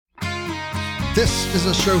This is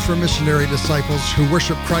a show for missionary disciples who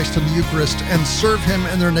worship Christ in the Eucharist and serve Him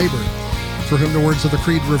and their neighbor, for whom the words of the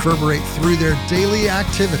Creed reverberate through their daily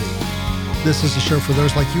activity. This is a show for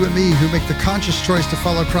those like you and me who make the conscious choice to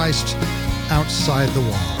follow Christ outside the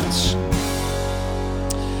walls.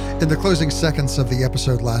 In the closing seconds of the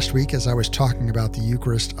episode last week, as I was talking about the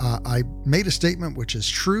Eucharist, I made a statement which is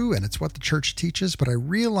true, and it's what the church teaches, but I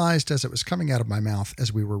realized as it was coming out of my mouth,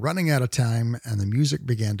 as we were running out of time and the music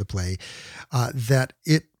began to play, that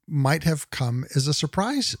it might have come as a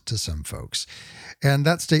surprise to some folks. And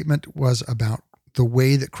that statement was about the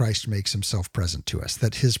way that Christ makes himself present to us,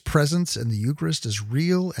 that his presence in the Eucharist is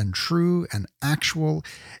real and true and actual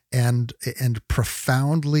and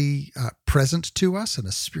profoundly present to us in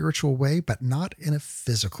a spiritual way, but not in a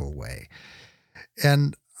physical way.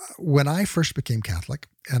 And when I first became Catholic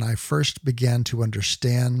and I first began to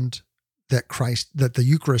understand that the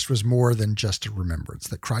Eucharist was more than just a remembrance,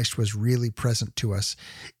 that Christ was really present to us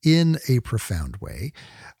in a profound way,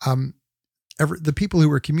 the people who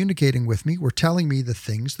were communicating with me were telling me the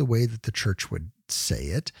things the way that the church would say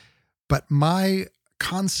it, but my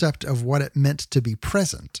concept of what it meant to be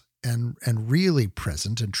present and really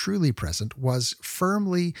present and truly present was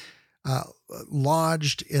firmly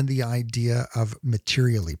lodged in the idea of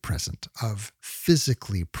materially present, of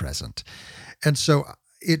physically present. And so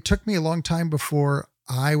it took me a long time before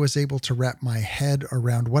I was able to wrap my head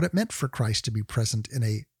around what it meant for Christ to be present in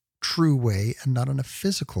a true way and not in a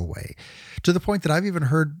physical way, to the point that I've even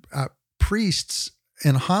heard priests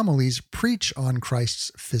in homilies preach on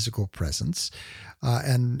Christ's physical presence,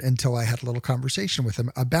 and until I had a little conversation with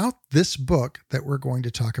him about this book that we're going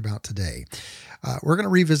to talk about today. We're going to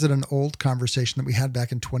revisit an old conversation that we had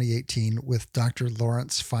back in 2018 with Dr.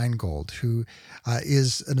 Lawrence Feingold, who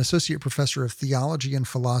is an associate professor of theology and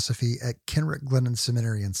philosophy at Kenrick Glennon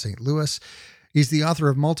Seminary in St. Louis. He's the author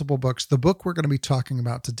of multiple books. The book we're going to be talking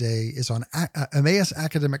about today is on Emmaus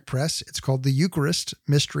Academic Press. It's called The Eucharist,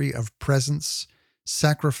 Mystery of Presence,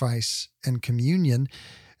 Sacrifice, and Communion.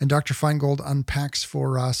 And Dr. Feingold unpacks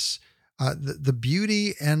for us the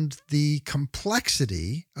beauty and the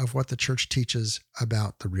complexity of what the church teaches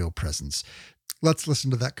about the real presence. Let's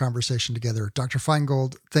listen to that conversation together. Dr.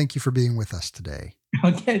 Feingold, thank you for being with us today.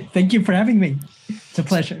 Okay, thank you for having me. It's a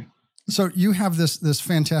pleasure. So you have this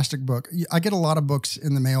fantastic book. I get a lot of books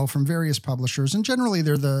in the mail from various publishers, and generally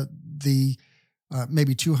they're the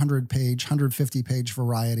maybe 200-page, 150-page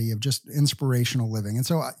variety of just inspirational living. And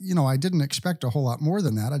so, I didn't expect a whole lot more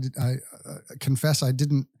than that. I confess I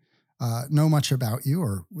didn't know much about you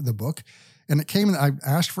or the book. And it came, I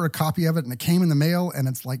asked for a copy of it, and it came in the mail, and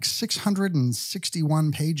it's like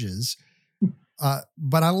 661 pages.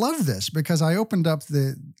 But I love this because I opened up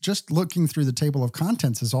just looking through the table of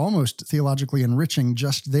contents is almost theologically enriching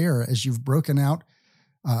just there, as you've broken out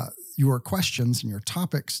your questions and your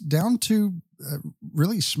topics down to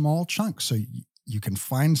really small chunks. So you can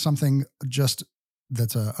find something just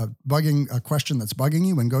that's a question that's bugging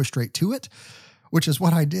you and go straight to it, which is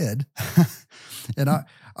what I did. And I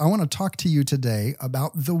want to talk to you today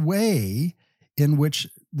about the way in which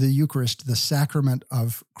the Eucharist, the sacrament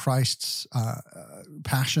of Christ's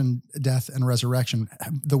passion, death, and resurrection,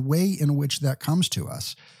 the way in which that comes to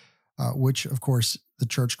us, which, of course, the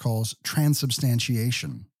church calls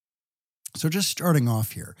transubstantiation. So just starting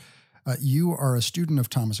off here, you are a student of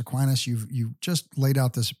Thomas Aquinas. You've just laid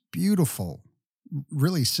out this beautiful,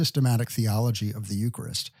 really systematic theology of the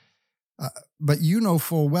Eucharist. But you know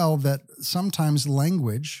full well that sometimes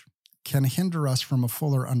language can hinder us from a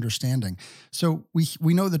fuller understanding. So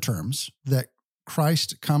we know the terms that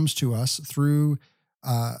Christ comes to us through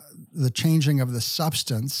the changing of the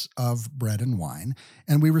substance of bread and wine,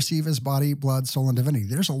 and we receive his body, blood, soul, and divinity.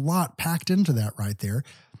 There's a lot packed into that right there.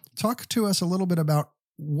 Talk to us a little bit about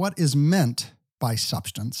what is meant by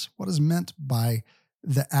substance, what is meant by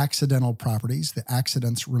the accidental properties, the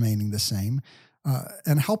accidents remaining the same,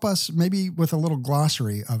 and help us maybe with a little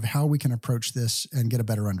glossary of how we can approach this and get a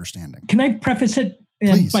better understanding. Can I preface it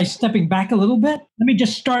by stepping back a little bit? Let me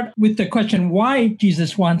just start with the question why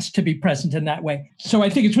Jesus wants to be present in that way. So I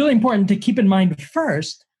think it's really important to keep in mind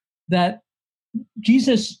first that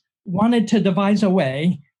Jesus wanted to devise a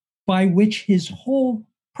way by which his whole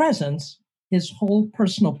presence, his whole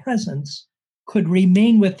personal presence, could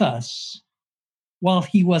remain with us while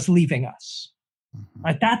he was leaving us. Mm-hmm.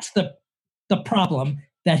 Right? That's the problem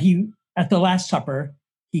that he, at the Last Supper,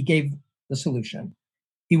 he gave the solution.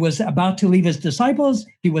 He was about to leave his disciples.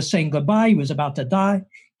 He was saying goodbye. He was about to die.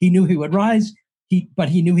 He knew he would rise, but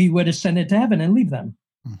he knew he would ascend into heaven and leave them.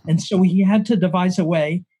 Mm-hmm. And so he had to devise a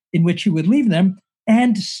way in which he would leave them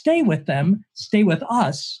and stay with them, stay with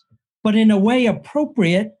us, but in a way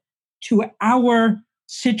appropriate to our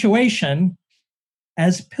situation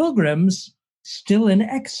as pilgrims still in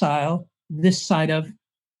exile this side of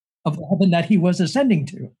the heaven that he was ascending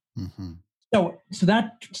to. Mm-hmm. So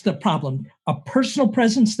that's the problem. A personal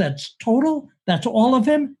presence that's total, that's all of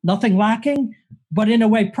him, nothing lacking, but in a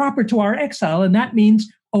way proper to our exile. And that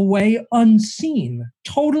means a way unseen,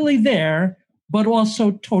 totally there, but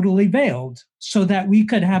also totally veiled, so that we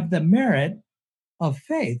could have the merit of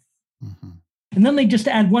faith. Mm-hmm. And then they just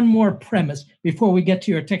add one more premise before we get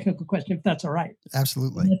to your technical question, if that's all right.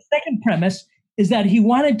 Absolutely. And the second premise is that he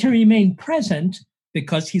wanted to remain present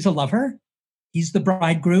because he's a lover. He's the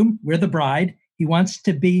bridegroom. We're the bride. He wants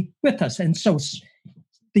to be with us. And so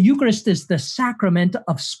the Eucharist is the sacrament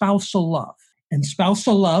of spousal love. And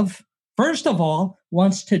spousal love, first of all,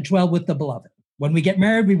 wants to dwell with the beloved. When we get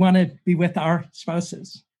married, we want to be with our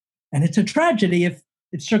spouses. And it's a tragedy if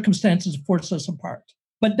circumstances force us apart.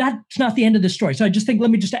 But that's not the end of the story. So I just think,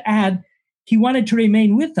 let me just add, he wanted to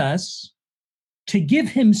remain with us to give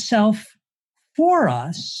himself for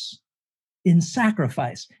us in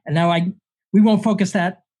sacrifice. And now we won't focus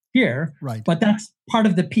that here, right? But that's part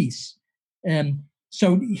of the piece.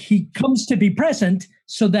 So he comes to be present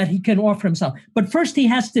so that he can offer himself. But first he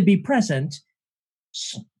has to be present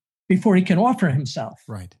before he can offer himself.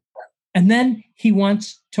 Right. And then he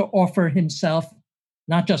wants to offer himself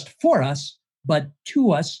not just for us, but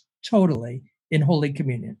to us totally in Holy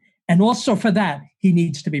Communion. And also for that, he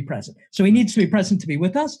needs to be present. So he needs to be present to be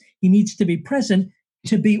with us. He needs to be present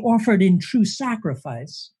to be offered in true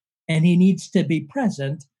sacrifice. And he needs to be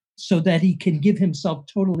present so that he can give himself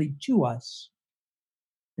totally to us.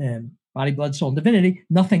 Body, blood, soul, and divinity,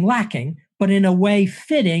 nothing lacking, but in a way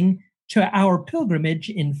fitting to our pilgrimage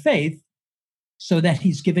in faith, so that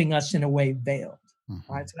he's giving us in a way veiled. Mm-hmm.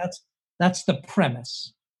 All right, so that's the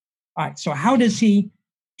premise. All right, so how does he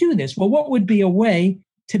do this? Well, what would be a way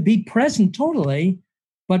to be present totally,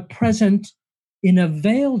 but present in a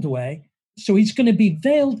veiled way? So he's going to be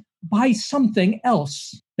veiled by something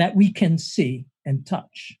else that we can see and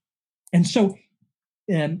touch. And so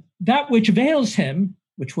that which veils him,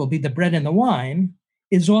 which will be the bread and the wine,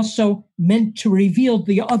 is also meant to reveal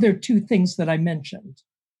the other two things that I mentioned.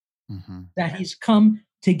 Mm-hmm. That he's come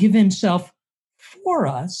to give himself for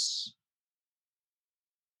us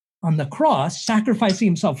on the cross, sacrificing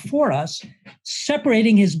himself for us,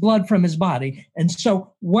 separating his blood from his body. And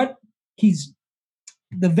so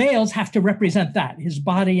the veils have to represent that, his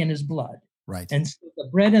body and his blood. Right. And so the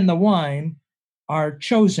bread and the wine are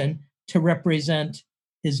chosen to represent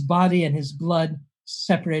his body and his blood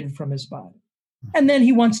separated from his body. Mm-hmm. And then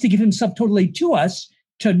he wants to give himself totally to us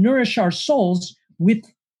to nourish our souls with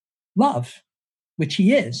love, which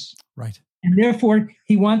he is. Right. And therefore,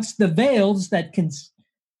 he wants the veils that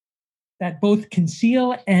both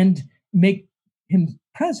conceal and make him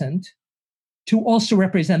present to also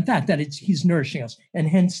represent that he's nourishing us, and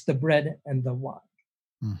hence the bread and the wine.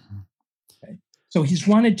 Mm-hmm. Okay. So he's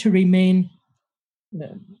wanted to remain,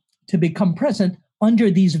 to become present under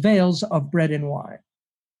these veils of bread and wine.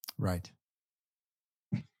 Right.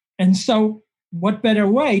 And so what better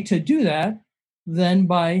way to do that than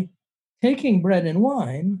by taking bread and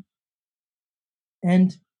wine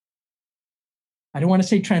and, I don't want to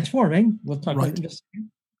say transforming, we'll talk about it in just a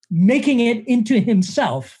second, making it into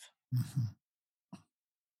himself, mm-hmm.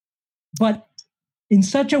 but in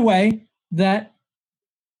such a way that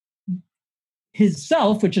his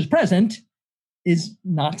self, which is present, is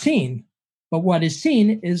not seen. But what is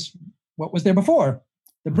seen is what was there before,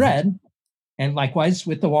 the bread, and likewise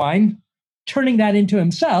with the wine, turning that into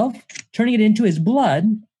himself, turning it into his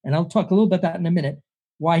blood, and I'll talk a little bit about that in a minute,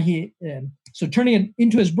 why so turning it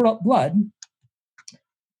into his blood,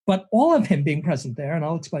 but all of him being present there, and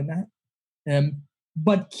I'll explain that,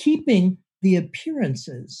 but keeping the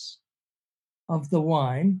appearances of the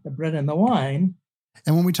wine, the bread and the wine.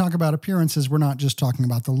 And when we talk about appearances, we're not just talking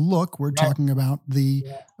about the look, we're talking about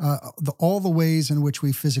all the ways in which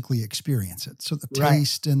we physically experience it. So the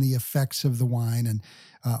taste and the effects of the wine and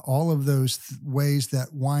all of those ways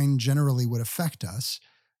that wine generally would affect us,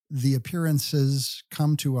 the appearances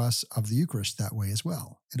come to us of the Eucharist that way as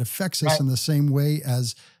well. It affects us in the same way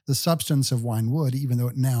as the substance of wine would, even though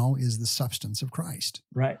it now is the substance of Christ.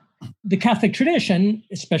 Right. The Catholic tradition,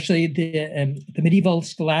 especially the medieval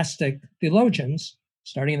scholastic theologians,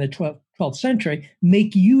 starting in the 12th century,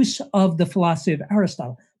 make use of the philosophy of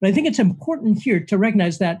Aristotle. But I think it's important here to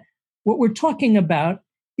recognize that what we're talking about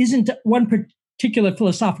isn't one particular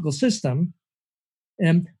philosophical system,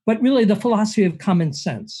 but really the philosophy of common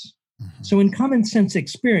sense. Mm-hmm. So in common sense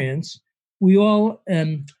experience, we all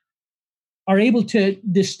are able to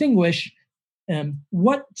distinguish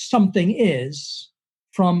what something is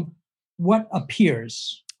from what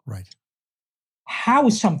appears. Right. How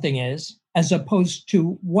something is, as opposed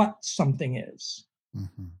to what something is.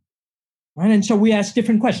 Mm-hmm. Right? And so we ask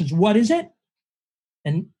different questions. What is it?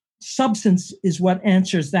 And substance is what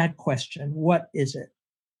answers that question. What is it?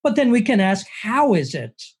 But then we can ask, how is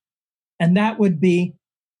it? And that would be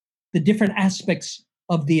the different aspects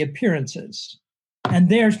of the appearances. And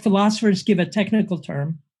there, philosophers give a technical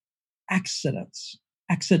term, accidents,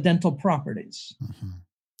 accidental properties. Mm-hmm.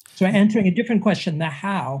 So answering a different question, the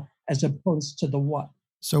how, as opposed to the what.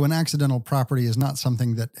 So an accidental property is not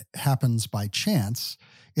something that happens by chance.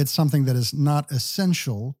 It's something that is not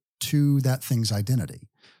essential to that thing's identity.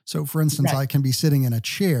 So, for instance, I can be sitting in a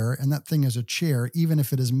chair, and that thing is a chair, even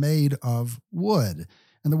if it is made of wood.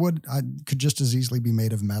 And the wood could just as easily be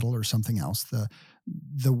made of metal or something else.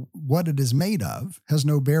 The what it is made of has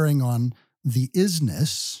no bearing on the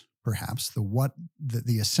isness, perhaps,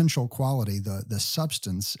 the essential quality, the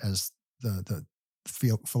substance, as the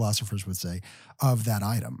philosophers would say, of that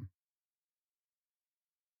item.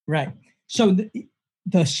 Right. So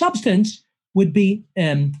the substance would be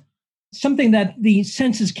something that the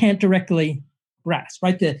senses can't directly grasp,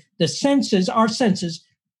 right? The senses, our senses,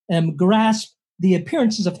 grasp the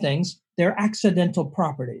appearances of things, their accidental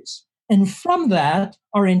properties. And from that,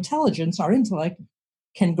 our intelligence, our intellect,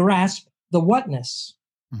 can grasp the whatness,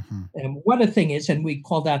 and what a thing is, and we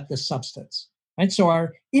call that the substance. Right? So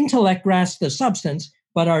our intellect grasps the substance,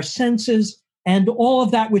 but our senses and all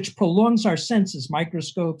of that which prolongs our senses,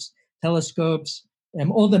 microscopes, telescopes,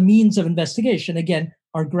 all the means of investigation, again,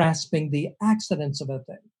 are grasping the accidents of a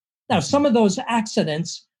thing. Now, some of those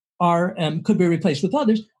accidents are could be replaced with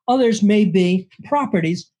others. Others may be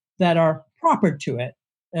properties that are proper to it,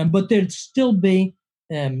 but there'd still be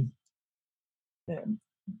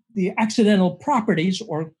the accidental properties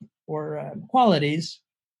or qualities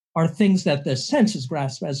are things that the senses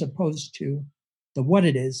grasp, as opposed to the what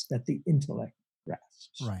it is that the intellect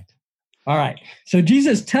grasps. Right. All right. So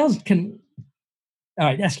Jesus tells. All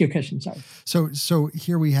right. Ask your question. Sorry. So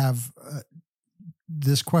here we have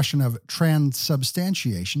this question of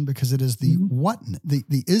transubstantiation, because it is the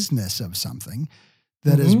the isness of something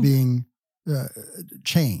that is being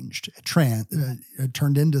changed,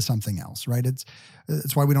 turned into something else. Right. It's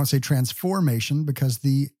why we don't say transformation, because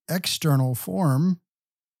the external form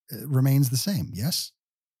remains the same. Yes.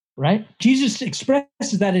 Right. Jesus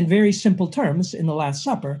expresses that in very simple terms in the Last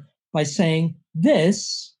Supper by saying,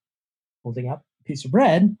 "This," holding up a piece of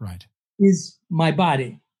bread, right, "is my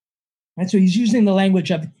body." Right. So he's using the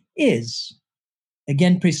language of "is."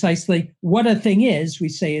 Again, precisely what a thing is, we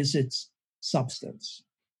say, is its substance.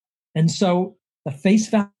 And so the face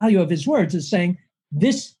value of his words is saying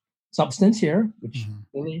this substance here, which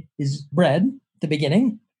really is bread at the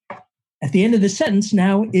beginning, at the end of the sentence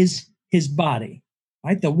now is his body.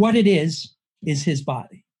 Right? The what it is his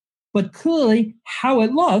body. But clearly how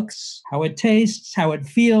it looks, how it tastes, how it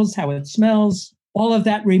feels, how it smells, all of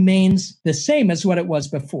that remains the same as what it was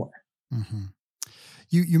before. Mm-hmm.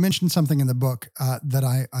 You mentioned something in the book that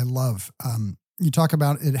I love. You talk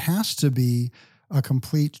about it has to be a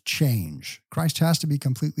complete change. Christ has to be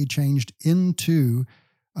completely changed into,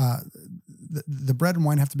 the bread and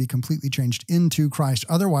wine have to be completely changed into Christ.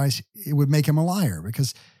 Otherwise, it would make him a liar,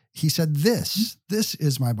 because he said, this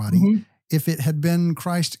is my body. Mm-hmm. If it had been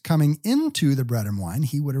Christ coming into the bread and wine,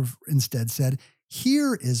 he would have instead said,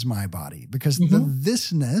 here is my body, because the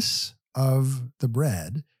thisness of the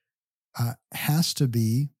bread has to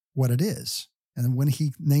be what it is. And when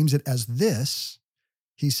he names it as this,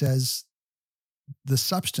 he says, the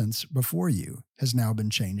substance before you has now been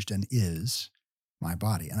changed and is my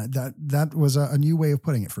body. And that was a new way of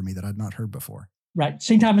putting it for me that I'd not heard before. Right.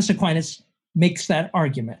 St. Thomas Aquinas makes that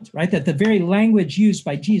argument, right? That the very language used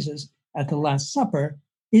by Jesus at the Last Supper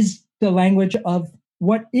is the language of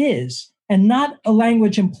what is, and not a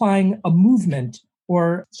language implying a movement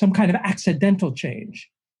or some kind of accidental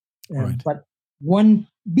change, right. But one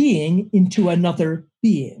being into another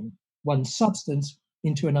being, one substance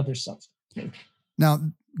into another substance. Now,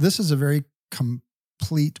 this is a very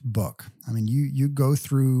complete book. I mean, you go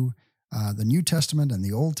through the New Testament and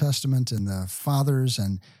the Old Testament and the Fathers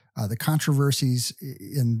and the controversies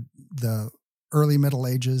in the early Middle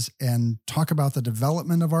Ages, and talk about the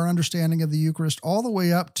development of our understanding of the Eucharist, all the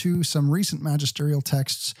way up to some recent magisterial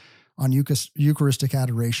texts on Eucharistic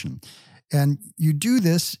adoration. And you do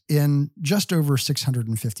this in just over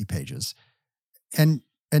 650 pages. And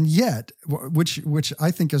yet, which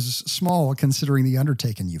I think is small considering the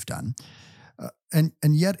undertaking you've done, and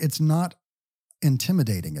yet it's not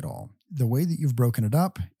intimidating at all. The way that you've broken it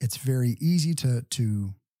up, it's very easy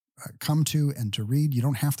to come to and to read. You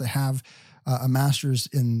don't have to have a master's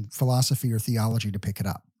in philosophy or theology to pick it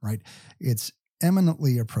up, right? It's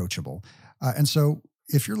eminently approachable. And so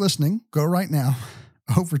if you're listening, go right now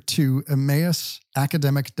over to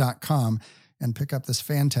emmausacademic.com and pick up this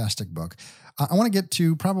fantastic book. I want to get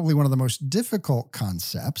to probably one of the most difficult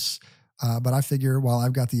concepts, but I figure while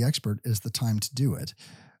I've got the expert, is the time to do it.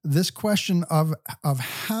 This question of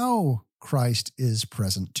how Christ is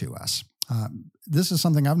present to us. This is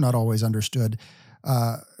something I've not always understood,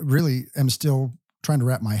 really am still trying to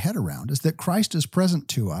wrap my head around, is that Christ is present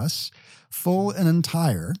to us full and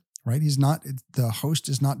entire, right? He's not, the host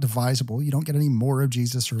is not divisible. You don't get any more of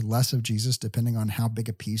Jesus or less of Jesus depending on how big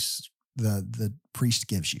a piece the priest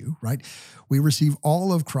gives you, right? We receive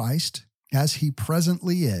all of Christ as he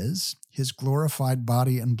presently is, his glorified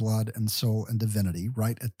body and blood and soul and divinity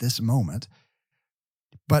right at this moment.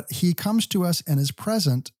 But he comes to us and is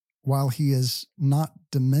present while he is not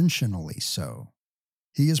dimensionally so.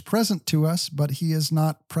 He is present to us, but he is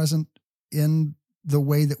not present in the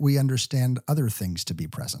way that we understand other things to be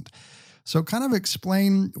present. So kind of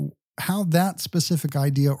explain how that specific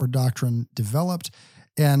idea or doctrine developed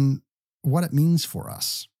and what it means for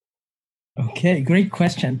us. Okay, great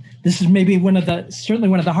question. This is maybe certainly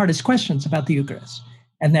one of the hardest questions about the Eucharist,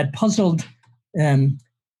 and that puzzled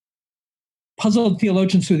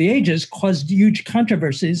theologians through the ages, caused huge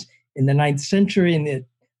controversies in the 9th century, in the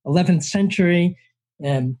 11th century.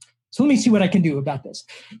 So let me see what I can do about this.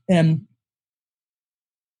 The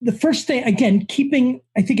first thing, again, I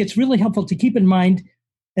think it's really helpful to keep in mind,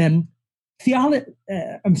 make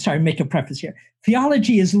a preface here.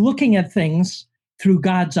 Theology is looking at things through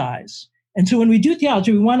God's eyes. And so when we do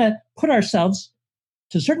theology, we want to put ourselves,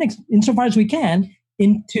 to a certain extent, insofar as we can,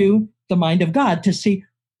 into the mind of God to see,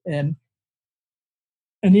 and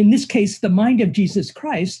in this case, the mind of Jesus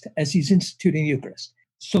Christ as he's instituting the Eucharist.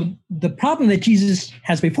 So the problem that Jesus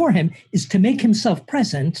has before him is to make himself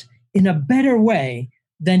present in a better way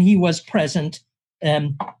than he was present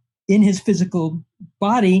in his physical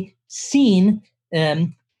body, seen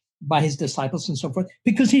by his disciples and so forth,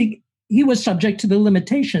 because he was subject to the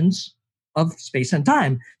limitations of space and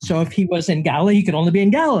time. So if he was in Galilee, he could only be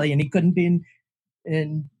in Galilee, and he couldn't be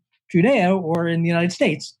in Judea or in the United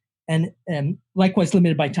States, and likewise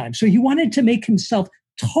limited by time. So he wanted to make himself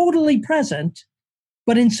totally present,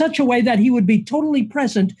 but in such a way that he would be totally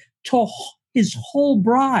present to his whole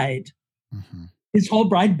bride, his whole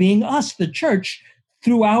bride being us, the church,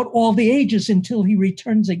 throughout all the ages until he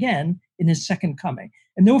returns again in his second coming.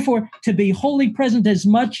 And therefore, to be wholly present as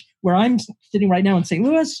much where I'm sitting right now in St.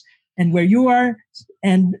 Louis and where you are,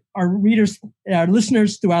 and our readers, our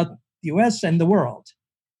listeners throughout the U.S. and the world.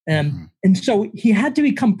 And so he had to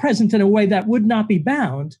become present in a way that would not be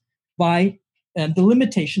bound by the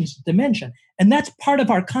limitations of dimension. And that's part of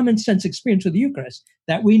our common sense experience with the Eucharist,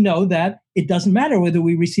 that we know that it doesn't matter whether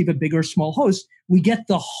we receive a big or small host, we get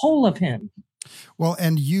the whole of him. Well,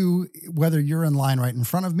 and you, whether you're in line right in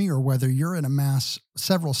front of me or whether you're in a mass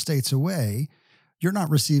several states away, you're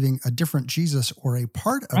not receiving a different Jesus or a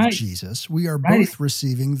part of Jesus. We are both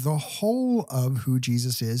receiving the whole of who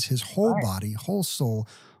Jesus is, his whole body, whole soul,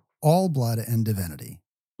 all blood and divinity.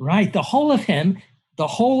 Right, the whole of him, the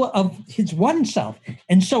whole of his one self.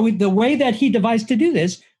 And so the way that he devised to do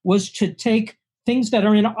this was to take things that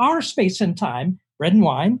are in our space and time, bread and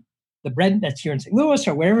wine, the bread that's here in St. Louis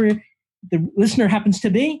or wherever the listener happens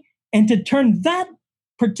to be, and to turn that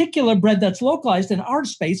particular bread that's localized in our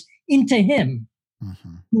space into him,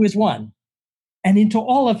 who is one, and into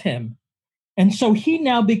all of him. And so he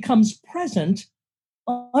now becomes present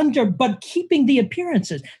but keeping the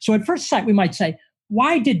appearances. So at first sight, we might say,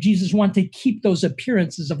 why did Jesus want to keep those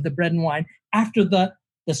appearances of the bread and wine after the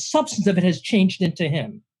substance of it has changed into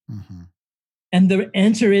him? And the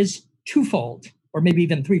answer is twofold, or maybe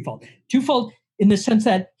even threefold. Twofold in the sense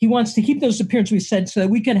that he wants to keep those appearances, we said, so that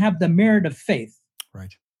we can have the merit of faith.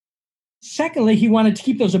 Right. Secondly, he wanted to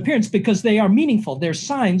keep those appearances because they are meaningful. They're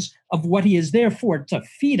signs of what he is there for, to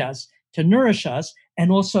feed us, to nourish us,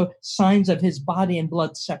 and also signs of his body and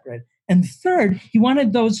blood separate. And third, he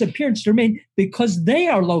wanted those appearances to remain because they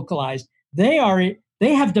are localized. They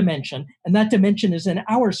have dimension, and that dimension is in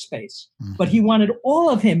our space. But he wanted all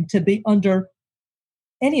of him to be under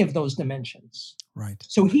any of those dimensions. Right.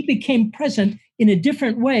 So he became present in a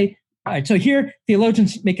different way. All right, so here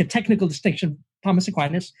theologians make a technical distinction. Thomas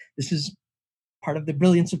Aquinas, this is part of the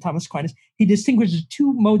brilliance of Thomas Aquinas. He distinguishes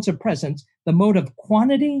two modes of presence, the mode of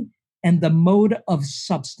quantity and the mode of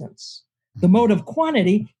substance. The mode of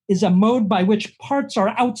quantity is a mode by which parts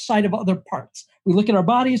are outside of other parts. We look at our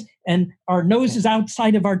bodies and our nose is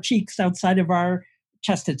outside of our cheeks, outside of our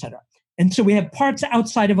chest, etc. And so we have parts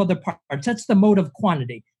outside of other parts. That's the mode of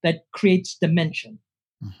quantity that creates dimension,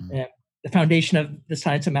 the foundation of the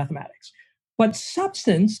science of mathematics. But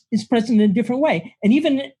substance is present in a different way. And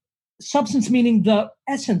even substance meaning the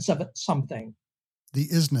essence of something. The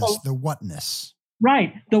isness, the whatness.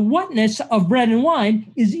 Right. The whatness of bread and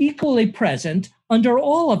wine is equally present under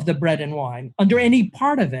all of the bread and wine, under any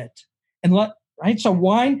part of it. And right? So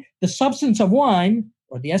wine, the substance of wine,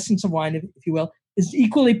 or the essence of wine, if you will, is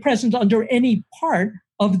equally present under any part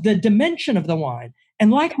of the dimension of the wine.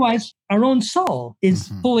 And likewise, our own soul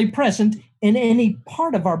is fully present in any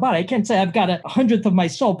part of our body. I can't say I've got 1/100th of my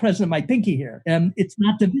soul present in my pinky here. It's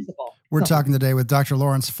not divisible. We're talking today with Dr.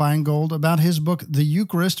 Lawrence Feingold about his book, The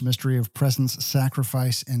Eucharist, Mystery of Presence,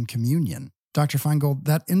 Sacrifice, and Communion. Dr. Feingold,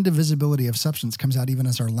 that indivisibility of substance comes out even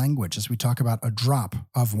as our language, as we talk about a drop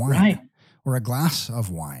of wine. Right. Or a glass of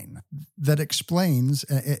wine that explains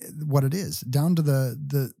what it is, down to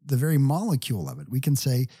the very molecule of it. We can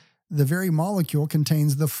say the very molecule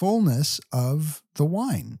contains the fullness of the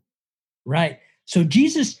wine. Right. So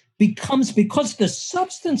Jesus becomes, because the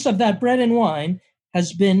substance of that bread and wine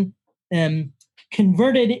has been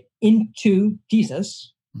converted into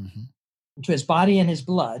Jesus, into his body and his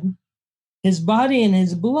blood. His body and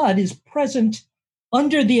his blood is present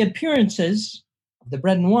under the appearances of the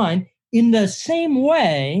bread and wine, in the same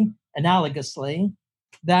way, analogously,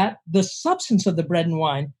 that the substance of the bread and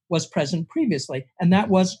wine was present previously, and that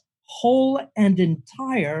was whole and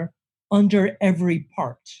entire under every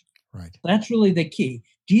part. Right. That's really the key.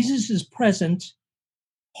 Jesus is present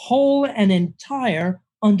whole and entire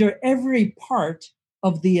under every part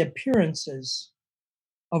of the appearances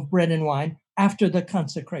of bread and wine after the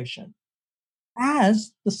consecration,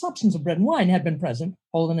 as the substance of bread and wine had been present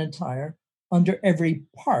whole and entire under every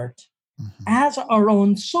part, as our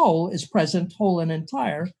own soul is present whole and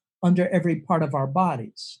entire under every part of our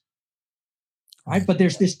bodies. Right? But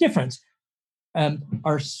there's this difference.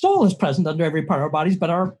 Our soul is present under every part of our bodies,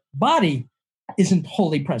 but our body isn't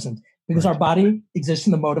wholly present, because our body exists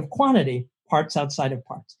in the mode of quantity, parts outside of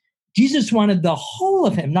parts. Jesus wanted the whole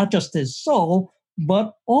of him, not just his soul,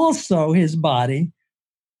 but also his body,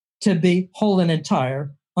 to be whole and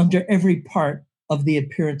entire under every part of the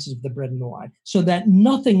appearances of the bread and the wine, so that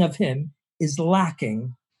nothing of him is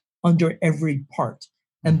lacking under every part.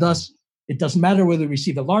 And thus, it doesn't matter whether we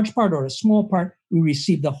receive a large part or a small part, we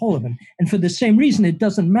receive the whole of him. And for the same reason, it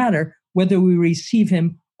doesn't matter whether we receive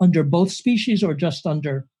him under both species or just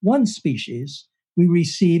under one species, we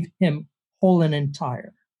receive him whole and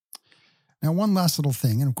entire. Now, one last little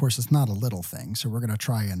thing, and of course, it's not a little thing, so we're going to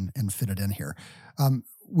try and fit it in here.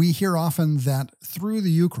 We hear often that through the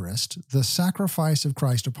Eucharist, the sacrifice of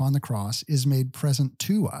Christ upon the cross is made present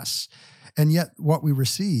to us. And yet what we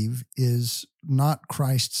receive is not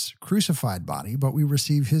Christ's crucified body, but we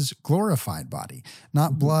receive his glorified body,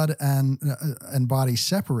 not blood and body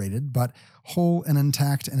separated, but whole and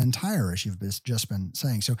intact and entire, as you've just been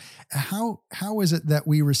saying. So how is it that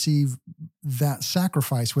we receive that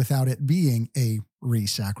sacrifice without it being a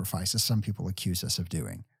re-sacrifice, as some people accuse us of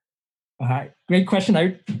doing? Great question.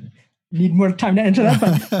 I need more time to answer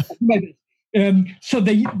that. But so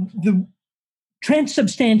the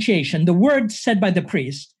transubstantiation, the words said by the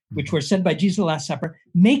priest, which were said by Jesus at the Last Supper,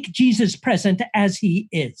 make Jesus present as he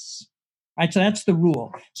is. Right? So that's the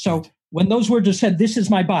rule. So when those words are said, this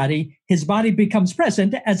is my body, his body becomes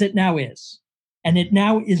present as it now is. And it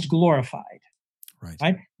now is glorified.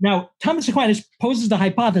 Right? Now, Thomas Aquinas poses the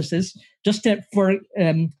hypothesis, just for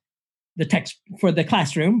the text, for the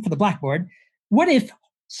classroom, for the blackboard, what if the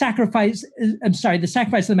sacrifice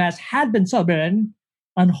of the Mass had been celebrated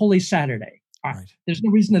on Holy Saturday? Right. There's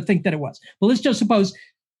no reason to think that it was. But let's just suppose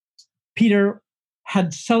Peter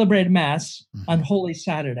had celebrated Mass on Holy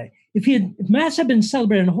Saturday. If Mass had been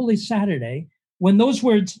celebrated on Holy Saturday, when those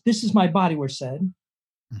words, this is my body, were said,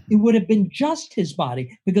 it would have been just his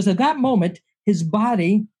body, because at that moment, his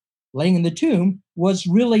body, laying in the tomb, was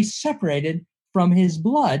really separated from his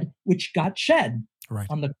blood, which got shed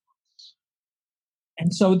on the cross.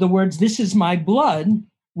 And so the words, this is my blood,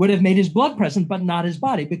 would have made his blood present, but not his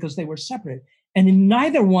body, because they were separate. And in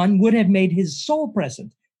neither one would have made his soul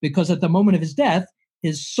present, because at the moment of his death,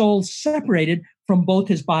 his soul separated from both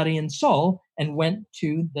his body and soul and went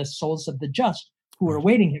to the souls of the just who were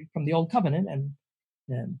awaiting him from the old covenant,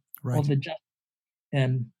 and all the just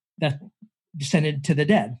that descended to the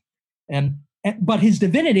dead. But his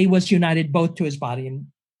divinity was united both to his body and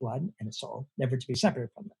blood and his soul, never to be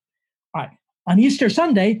separated from them. All right. On Easter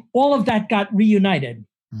Sunday, all of that got reunited.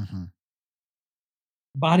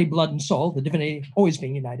 Body, blood, and soul, the divinity always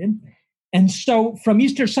being united. And so from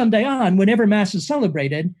Easter Sunday on, whenever Mass is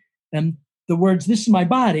celebrated, the words, this is my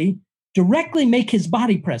body, directly make his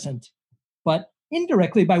body present, but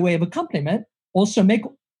indirectly by way of accompaniment, also make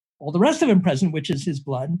all the rest of him present, which is his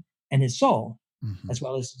blood and his soul, as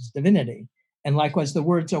well as his divinity. And likewise, the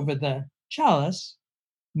words over the chalice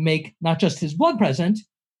make not just his blood present,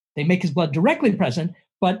 they make his blood directly present,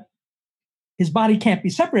 but his body can't be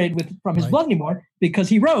separated from his blood anymore because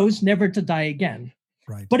he rose never to die again.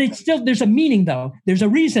 Right. But it's still, there's a meaning though. There's a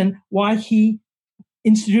reason why he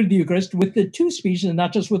instituted the Eucharist with the two species and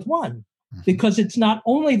not just with one, because it's not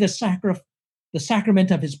only the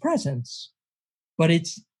sacrament of his presence, but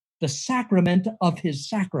it's the sacrament of his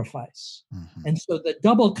sacrifice. And so the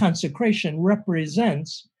double consecration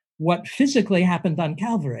represents what physically happened on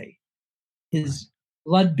Calvary, his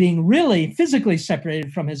blood being really physically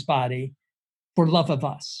separated from his body for love of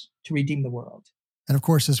us to redeem the world. And of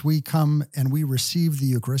course, as we come and we receive the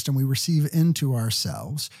Eucharist and we receive into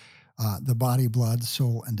ourselves the body, blood,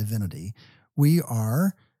 soul, and divinity, we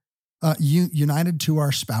are united to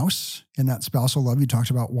our spouse in that spousal love. You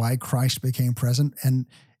talked about why Christ became present, and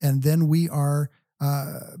then we are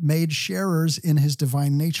made sharers in his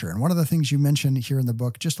divine nature. And one of the things you mentioned here in the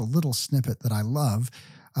book, just a little snippet that I love,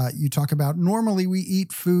 you talk about normally we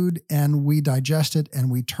eat food and we digest it and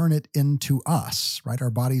we turn it into us, right? Our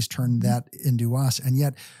bodies turn that into us. And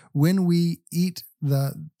yet when we eat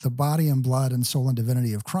the body and blood and soul and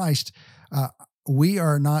divinity of Christ, we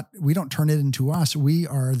don't turn it into us. We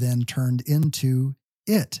are then turned into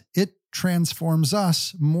it. It transforms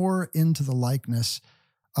us more into the likeness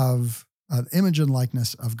of image and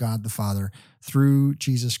likeness of God the Father through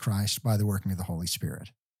Jesus Christ by the working of the Holy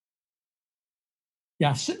Spirit.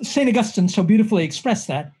 Yeah, St. Augustine so beautifully expressed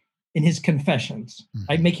that in his Confessions,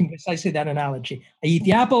 right? Making precisely that analogy. I eat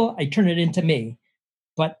the apple, I turn it into me,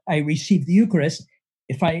 but I receive the Eucharist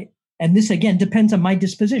and this again depends on my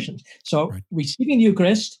dispositions. So receiving the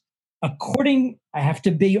Eucharist, I have to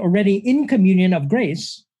be already in communion of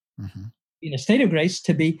grace, in a state of grace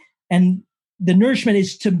and the nourishment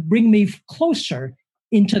is to bring me closer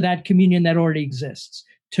into that communion that already exists,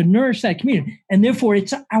 to nourish that communion. And therefore,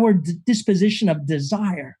 it's our disposition of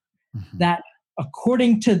desire that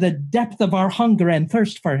according to the depth of our hunger and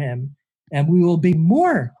thirst for him, and we will be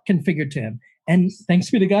more configured to him. And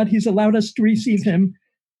thanks be to God, he's allowed us to receive him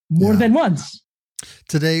more than once.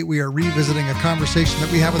 Today, we are revisiting a conversation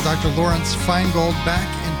that we had with Dr. Lawrence Feingold back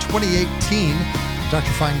in 2018.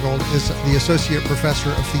 Dr. Feingold is the Associate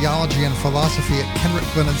Professor of Theology and Philosophy at Kenrick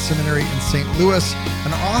Glennon Seminary in St. Louis,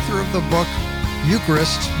 an author of the book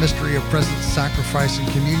Eucharist, Mystery of Presence, Sacrifice, and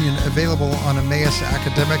Communion, available on Emmaus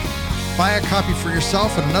Academic. Buy a copy for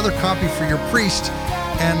yourself and another copy for your priest,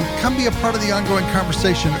 and come be a part of the ongoing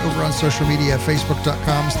conversation over on social media,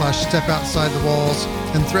 facebook.com/stepoutsideTheWalls,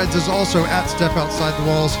 and Threads is also at Step Outside the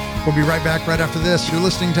Walls. We'll be right back right after this. You're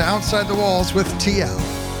listening to Outside the Walls with TL.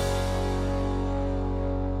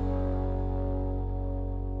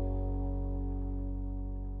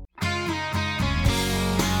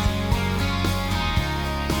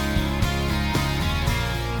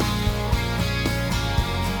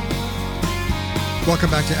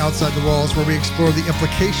 Welcome back to Outside the Walls, where we explore the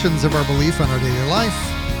implications of our belief on our daily life.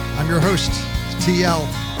 I'm your host, TL.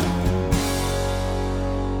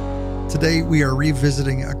 Today, we are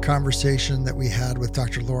revisiting a conversation that we had with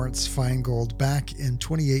Dr. Lawrence Feingold back in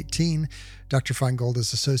 2018. Dr. Feingold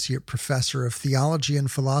is Associate Professor of Theology and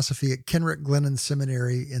Philosophy at Kenrick Glennon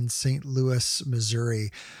Seminary in St. Louis,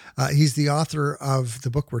 Missouri. He's the author of the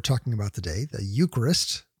book we're talking about today, The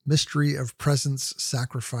Eucharist, Mystery of Presence,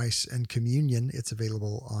 Sacrifice, and Communion. It's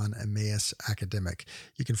available on Emmaus Academic.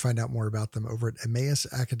 You can find out more about them over at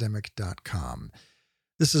emmausacademic.com.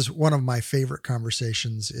 This is one of my favorite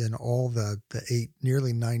conversations in all the 8,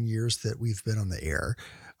 nearly 9 years that we've been on the air,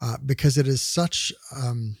 because it is such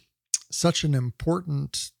an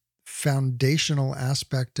important foundational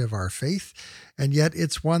aspect of our faith, and yet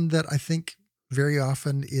it's one that I think very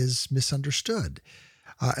often is misunderstood.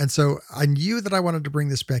 And so I knew that I wanted to bring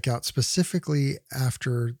this back out specifically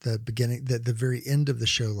after the very end of the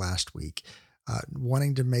show last week,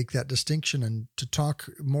 wanting to make that distinction and to talk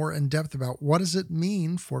more in depth about what does it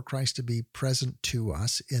mean for Christ to be present to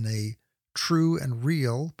us in a true and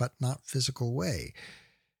real, but not physical way.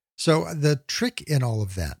 So the trick in all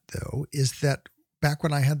of that, though, is that back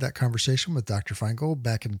when I had that conversation with Dr. Feingold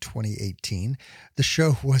back in 2018, the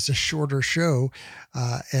show was a shorter show,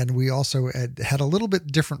 and we also had a little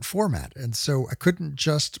bit different format. And so I couldn't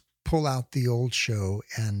just pull out the old show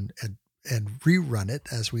and rerun it,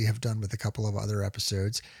 as we have done with a couple of other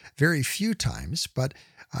episodes, very few times, but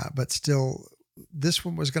still, this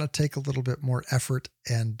one was going to take a little bit more effort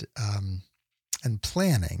and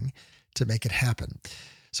planning to make it happen.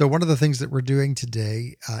 So one of the things that we're doing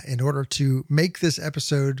today in order to make this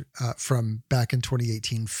episode from back in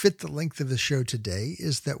 2018 fit the length of the show today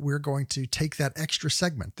is that we're going to take that extra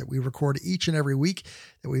segment that we record each and every week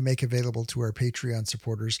that we make available to our Patreon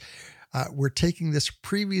supporters. We're taking this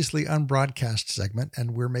previously unbroadcast segment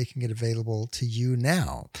and we're making it available to you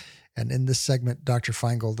now. And in this segment, Dr.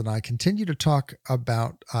 Feingold and I continue to talk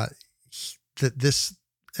about this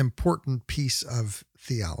important piece of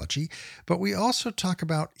theology, but we also talk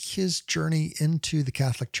about his journey into the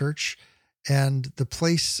Catholic Church and the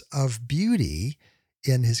place of beauty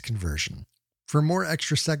in his conversion. For more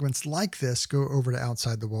extra segments like this, go over to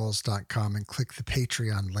OutsideTheWalls.com and click the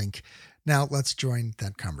Patreon link. Now let's join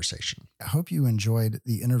that conversation. I hope you enjoyed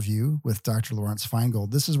the interview with Dr. Lawrence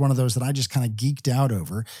Feingold. This is one of those that I just kind of geeked out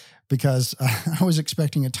over because I was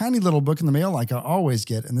expecting a tiny little book in the mail like I always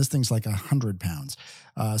get, and this thing's like 100 pounds,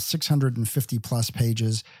 650 plus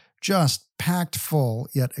pages, just packed full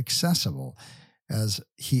yet accessible as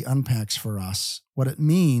he unpacks for us what it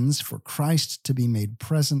means for Christ to be made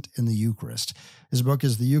present in the Eucharist. His book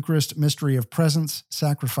is The Eucharist, Mystery of Presence,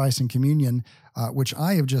 Sacrifice, and Communion, which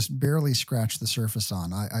I have just barely scratched the surface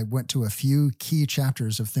on. I went to a few key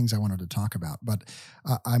chapters of things I wanted to talk about, but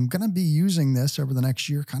I'm going to be using this over the next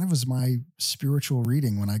year kind of as my spiritual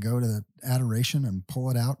reading when I go to adoration and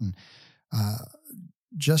pull it out and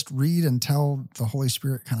just read until the Holy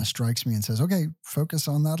Spirit kind of strikes me and says, okay, focus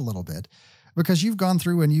on that a little bit. Because you've gone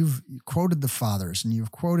through and you've quoted the fathers and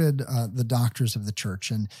you've quoted the doctors of the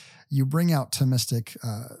church and you bring out Thomistic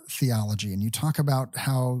theology and you talk about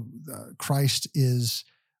how Christ is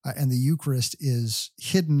and the Eucharist is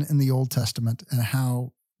hidden in the Old Testament and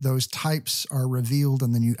how those types are revealed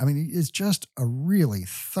in the New. I mean, it's just a really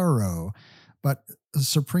thorough but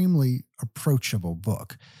supremely approachable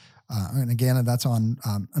book. And again, that's on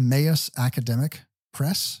Emmaus Academic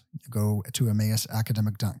Press. Go to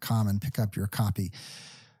emmausacademic.com and pick up your copy.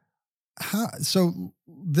 So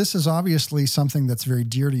this is obviously something that's very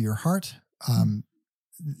dear to your heart.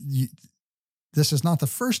 This is not the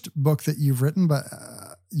first book that you've written, but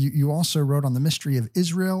you also wrote on the mystery of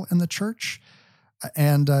Israel and the church.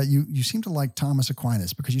 And you seem to like Thomas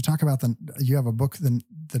Aquinas because you talk about you have a book, the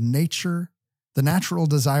natural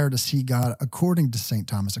desire to see God according to St.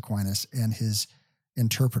 Thomas Aquinas and his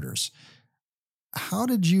interpreters. How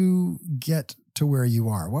did you get to where you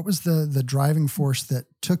are? What was the driving force that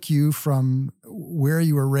took you from where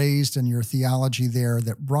you were raised and your theology there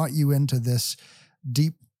that brought you into this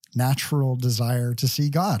deep natural desire to see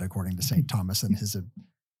God, according to St. Thomas and his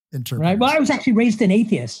interpreters? Right. Well, I was actually raised an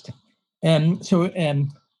atheist.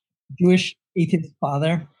 Jewish atheist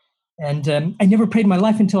father. And I never prayed in my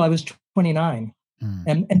life until I was 29.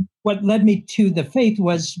 And what led me to the faith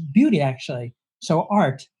was beauty, actually. So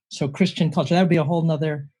art. So Christian culture, that would be a whole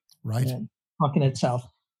nother talk in itself.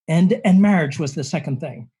 And marriage was the second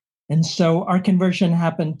thing. And so our conversion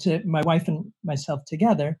happened to my wife and myself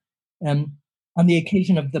together on the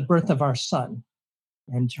occasion of the birth of our son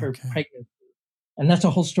and her pregnancy. And that's a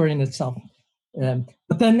whole story in itself.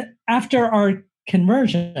 But then after our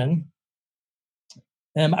conversion,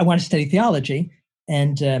 I wanted to study theology.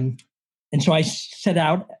 And so I set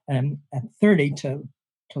out at 30 to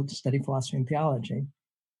study philosophy and theology.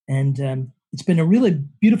 And it's been a really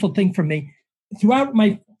beautiful thing for me. Throughout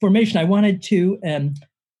my formation, I wanted to, I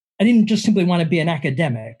didn't just simply want to be an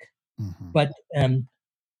academic, but the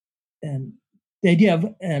idea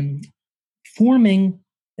of forming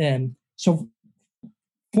the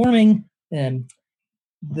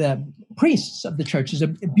priests of the church is a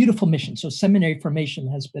beautiful mission. So seminary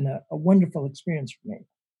formation has been a wonderful experience for me.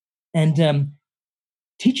 And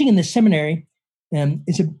teaching in the seminary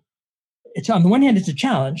it's on the one hand, it's a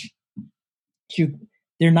challenge.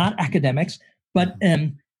 They're not academics, but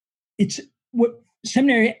it's what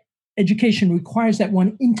seminary education requires that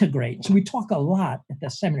one integrate. So we talk a lot at the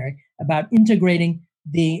seminary about integrating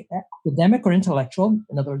the academic or intellectual,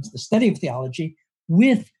 in other words, the study of theology,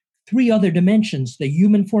 with three other dimensions: the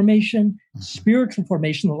human formation, spiritual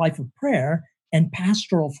formation, the life of prayer, and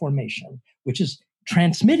pastoral formation, which is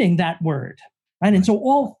transmitting that word. Right? And so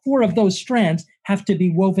all four of those strands have to be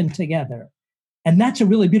woven together. And that's a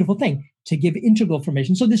really beautiful thing, to give integral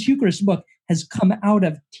formation. So this Eucharist book has come out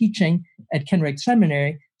of teaching at Kenrick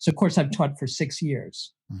Seminary. So of course I've taught for 6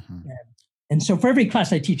 years. And so for every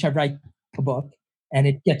class I teach, I write a book, and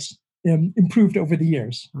it gets improved over the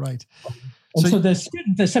years. Right. And so the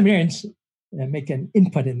seminarians make an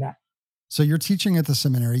input in that. So you're teaching at the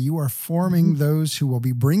seminary. You are forming those who will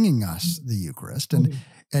be bringing us the Eucharist.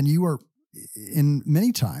 And you are, in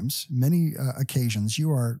many occasions, you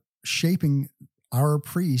are shaping our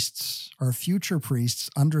priests, our future priests,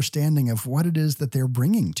 understanding of what it is that they're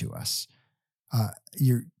bringing to us.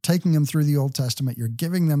 You're taking them through the Old Testament. You're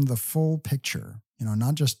giving them the full picture,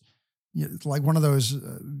 not just like one of those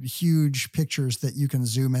huge pictures that you can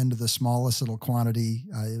zoom into the smallest little quantity.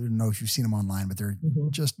 I don't know if you've seen them online, but they're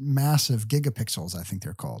just massive gigapixels, I think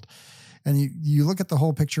they're called. And you look at the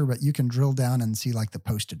whole picture, but you can drill down and see like the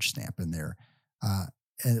postage stamp in there,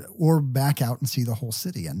 or back out and see the whole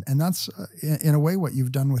city. And that's in a way what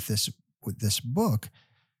you've done with this book.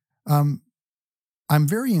 I'm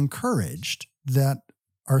very encouraged that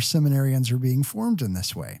our seminarians are being formed in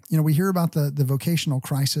this way. We hear about the vocational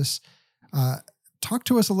crisis. Talk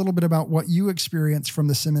to us a little bit about what you experience from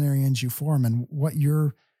the seminarians you form and what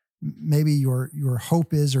your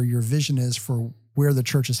hope is or your vision is for where the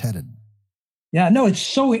church is headed. Yeah, no, it's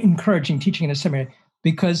so encouraging teaching in a seminary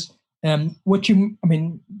because the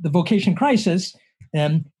vocation crisis,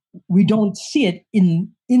 we don't see it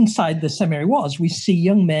inside the seminary walls. We see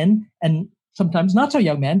young men and sometimes not so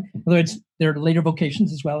young men, whether it's their later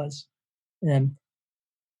vocations as well as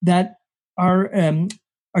that are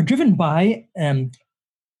driven by a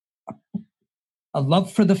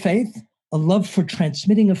love for the faith, a love for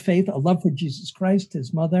transmitting of faith, a love for Jesus Christ,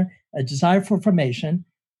 his mother, a desire for formation.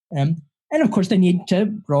 And of course, they need to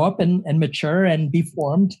grow up and mature and be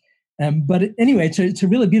formed. But anyway, it's a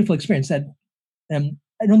really beautiful experience that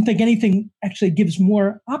I don't think anything actually gives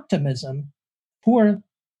more optimism for,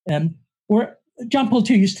 or John Paul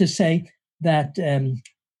II used to say that,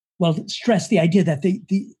 stress the idea that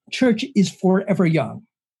the church is forever young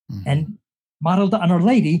and modeled on Our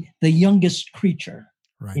Lady, the youngest creature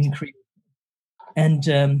in creation. And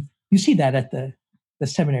you see that at the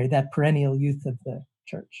seminary, that perennial youth of the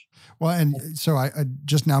church. Well, and so I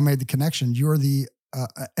just now made the connection. You're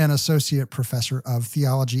an associate professor of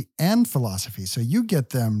theology and philosophy. So you get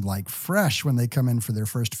them like fresh when they come in for their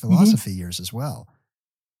first philosophy years as well.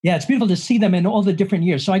 Yeah, it's beautiful to see them in all the different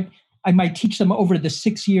years. So I might teach them over the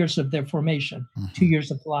 6 years of their formation, 2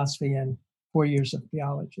 years of philosophy and 4 years of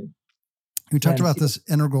theology. You talked about this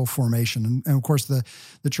integral formation. And of course,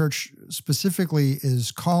 the church specifically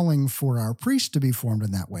is calling for our priests to be formed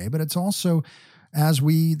in that way. But it's also, as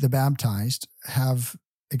we, the baptized, have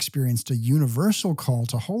experienced a universal call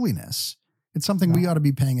to holiness, it's something we ought to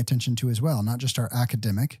be paying attention to as well, not just our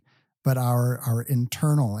academic, but our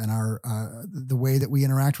internal and our the way that we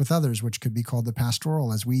interact with others, which could be called the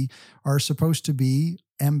pastoral, as we are supposed to be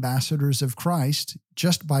ambassadors of Christ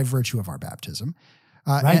just by virtue of our baptism.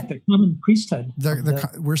 The common priesthood.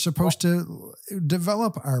 We're supposed to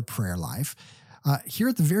develop our prayer life. Here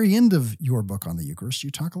at the very end of your book on the Eucharist, you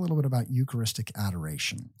talk a little bit about Eucharistic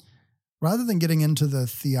adoration. Rather than getting into the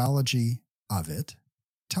theology of it,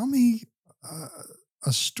 tell me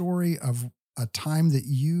a story of a time that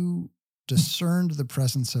you discerned the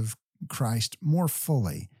presence of Christ more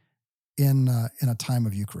fully in a time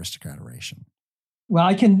of Eucharistic adoration. Well,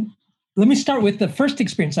 let me start with the first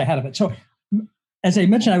experience I had of it. So, as I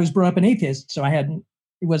mentioned, I was brought up an atheist, so it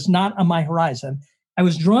was not on my horizon. I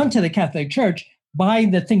was drawn to the Catholic Church by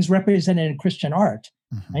the things represented in Christian art,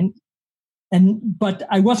 but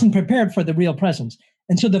I wasn't prepared for the real presence.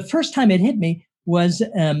 And so the first time it hit me was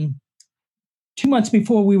 2 months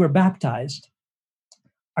before we were baptized.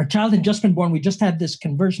 Our child had just been born. We just had this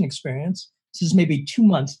conversion experience. This is maybe 2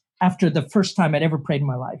 months after the first time I'd ever prayed in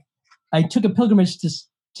my life. I took a pilgrimage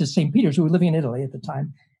to St. Peter's. We were living in Italy at the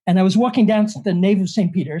time. And I was walking down to the nave of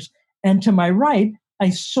St. Peter's. And to my right, I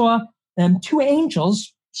saw 2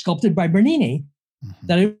 angels sculpted by Bernini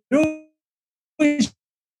that I always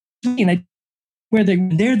seen.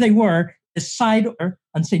 There they were, the side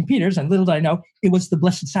on St. Peter's, and little did I know, it was the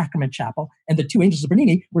Blessed Sacrament Chapel. And the 2 angels of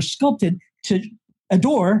Bernini were sculpted to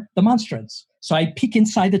adore the monstrance. So I peek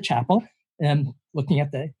inside the chapel, looking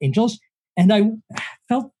at the angels, and I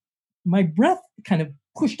felt my breath kind of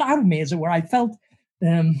pushed out of me, as it were. I felt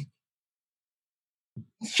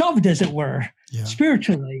shoved, as it were,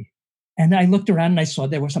 spiritually. And I looked around and I saw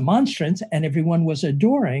there was a monstrance and everyone was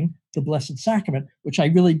adoring the Blessed Sacrament, which I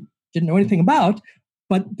really didn't know anything about,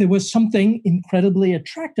 but there was something incredibly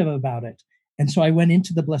attractive about it. And so I went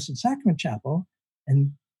into the Blessed Sacrament Chapel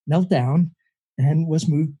and knelt down and was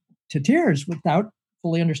moved to tears without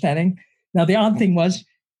fully understanding. Now, the odd thing was,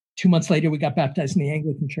 2 months later, we got baptized in the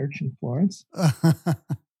Anglican Church in Florence,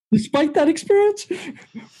 despite that experience.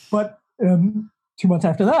 But 2 months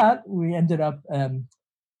after that, we ended up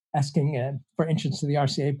asking for entrance to the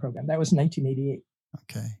RCA program. That was in 1988.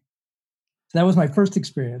 Okay. So that was my first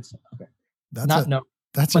experience of it.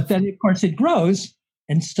 But then, of course, it grows.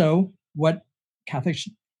 And so what Catholics,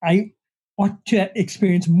 I ought to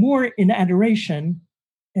experience more in adoration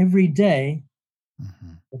every day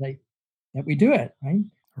that we do it, right?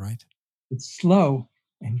 Right. It's slow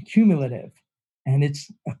and cumulative, and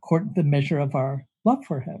it's according to the measure of our love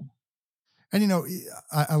for him. And,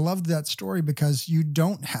 I loved that story because you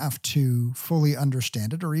don't have to fully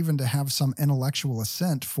understand it or even to have some intellectual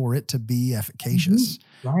assent for it to be efficacious.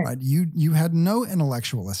 Right. You had no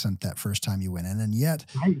intellectual assent that first time you went in, and yet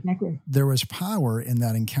there was power in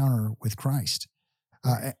that encounter with Christ.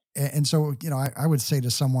 And so, I would say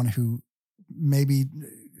to someone who maybe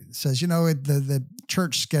says, the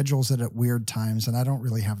church schedules it at weird times, and I don't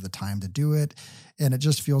really have the time to do it, and it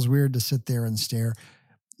just feels weird to sit there and stare.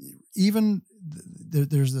 Even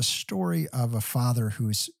there's the story of a father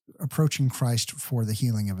who's approaching Christ for the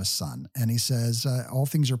healing of his son. And he says, all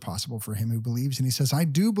things are possible for him who believes. And he says, I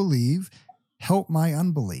do believe, help my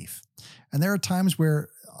unbelief. And there are times where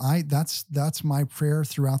that's my prayer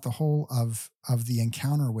throughout the whole of the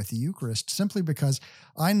encounter with the Eucharist, simply because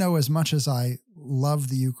I know as much as I love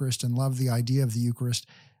the Eucharist and love the idea of the Eucharist,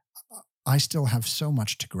 I still have so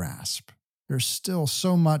much to grasp. There's still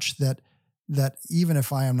so much that even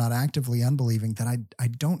if I am not actively unbelieving, that I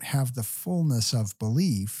don't have the fullness of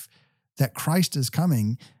belief that Christ is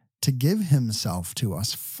coming to give himself to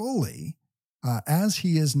us fully as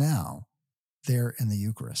he is now there in the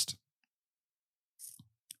Eucharist.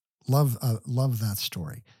 Love that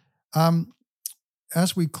story.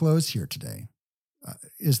 As we close here today,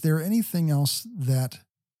 is there anything else that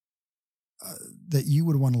you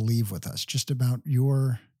would want to leave with us just about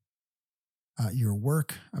your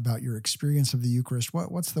work, about your experience of the Eucharist?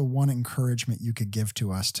 What's the one encouragement you could give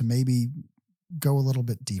to us to maybe go a little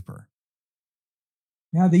bit deeper?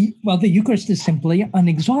 Yeah, the Eucharist is simply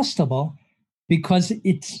inexhaustible because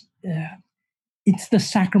it's the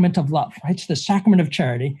sacrament of love, right? It's the sacrament of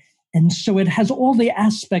charity. And so it has all the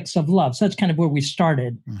aspects of love. So that's kind of where we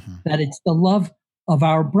started, that it's the love of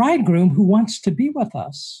our bridegroom who wants to be with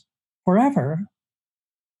us forever,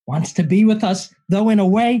 wants to be with us, though in a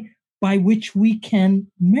way by which we can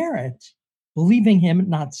merit believing him,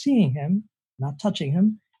 not seeing him, not touching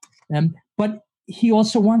him. But he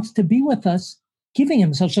also wants to be with us, giving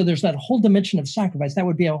himself. So there's that whole dimension of sacrifice. That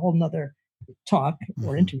would be a whole nother talk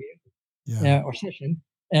or interview or session.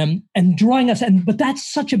 And drawing us, but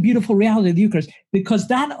that's such a beautiful reality of the Eucharist because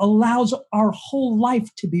that allows our whole life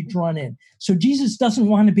to be drawn in. So Jesus doesn't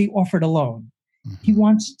want to be offered alone. He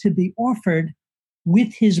wants to be offered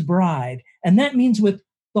with his bride. And that means with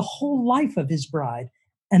the whole life of his bride,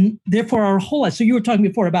 and therefore our whole life. So you were talking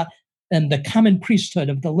before about the common priesthood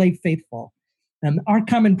of the lay faithful. Our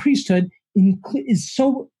common priesthood is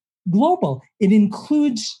so global. It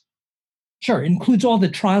includes all the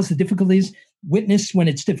trials, the difficulties, witness when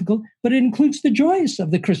it's difficult, but it includes the joys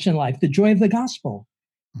of the Christian life, the joy of the gospel,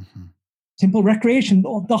 simple recreation,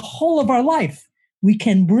 the whole of our life. We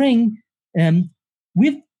can bring, can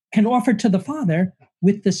offer to the Father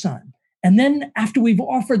with the Son. And then after we've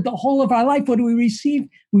offered the whole of our life, what do we receive?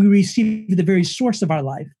 We receive the very source of our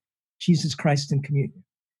life, Jesus Christ in communion.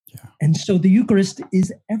 Yeah. And so the Eucharist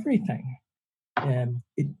is everything.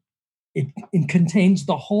 It contains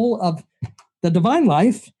the whole of the divine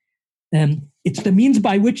life. It's the means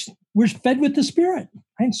by which we're fed with the Spirit.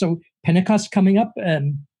 Right? So Pentecost coming up,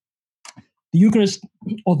 the Eucharist,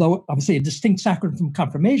 although obviously a distinct sacrament from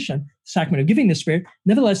confirmation, sacrament of giving the Spirit,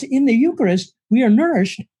 nevertheless, in the Eucharist, we are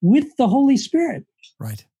nourished with the Holy Spirit.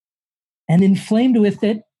 Right. And inflamed with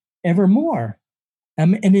it evermore.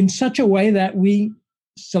 And in such a way that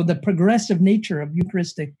so the progressive nature of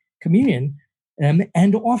Eucharistic communion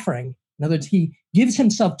and offering, in other words, he gives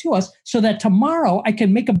himself to us so that tomorrow I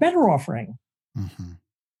can make a better offering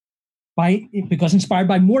because inspired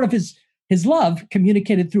by more of his love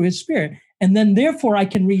communicated through his Spirit. And then therefore I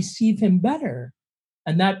can receive him better.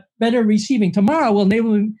 And that better receiving tomorrow will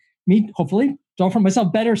enable me, hopefully, to offer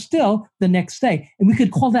myself better still the next day. And we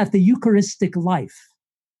could call that the Eucharistic life.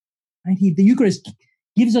 Right? The Eucharist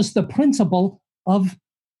gives us the principle of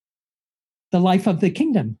the life of the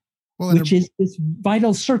kingdom, which is this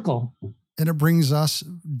vital circle. And it brings us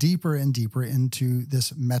deeper and deeper into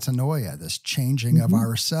this metanoia, this changing of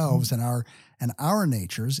ourselves and our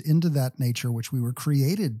natures into that nature which we were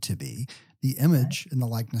created to be, the image and the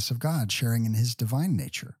likeness of God, sharing in his divine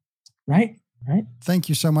nature. Right. Thank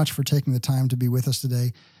you so much for taking the time to be with us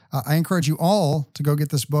today. I encourage you all to go get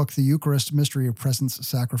this book, The Eucharist, Mystery of Presence,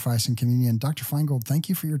 Sacrifice, and Communion. Dr. Feingold, thank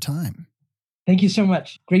you for your time. Thank you so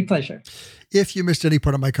much. Great pleasure. If you missed any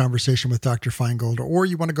part of my conversation with Dr. Feingold, or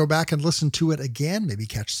you want to go back and listen to it again, maybe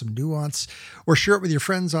catch some nuance, or share it with your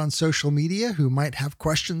friends on social media who might have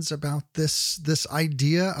questions about this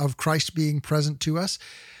idea of Christ being present to us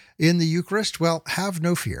in the Eucharist, well, have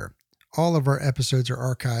no fear. All of our episodes are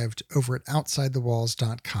archived over at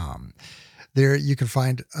OutsideTheWalls.com. There you can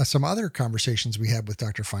find some other conversations we had with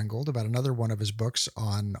Dr. Feingold about another one of his books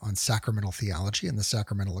on sacramental theology and the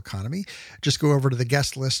sacramental economy. Just go over to the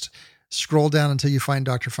guest list, scroll down until you find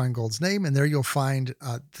Dr. Feingold's name, and there you'll find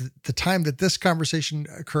the time that this conversation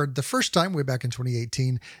occurred the first time, way back in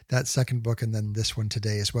 2018, that second book, and then this one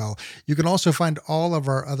today as well. You can also find all of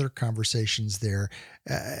our other conversations there,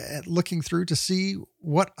 looking through to see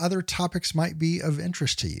what other topics might be of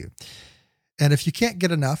interest to you. And if you can't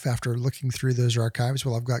get enough after looking through those archives,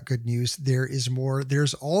 well, I've got good news. There is more.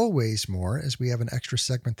 There's always more, as we have an extra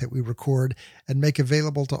segment that we record and make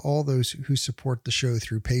available to all those who support the show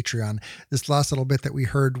through Patreon. This last little bit that we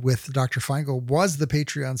heard with Dr. Feingold was the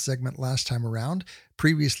Patreon segment last time around,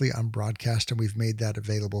 previously on broadcast, and we've made that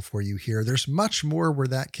available for you here. There's much more where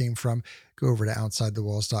that came from. Go over to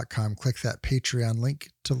OutsideTheWalls.com, click that Patreon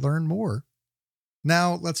link to learn more.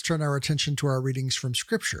 Now, let's turn our attention to our readings from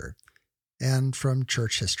Scripture and from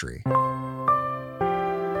church history.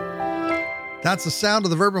 That's the sound of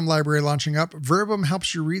the Verbum Library launching up. Verbum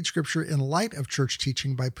helps you read Scripture in light of church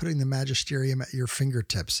teaching by putting the magisterium at your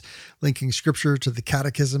fingertips, linking Scripture to the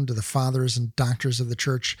catechism, to the fathers and doctors of the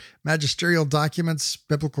church, magisterial documents,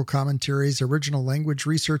 biblical commentaries, original language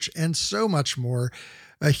research, and so much more.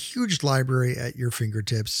 A huge library at your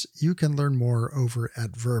fingertips. You can learn more over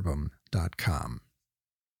at verbum.com.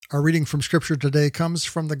 Our reading from Scripture today comes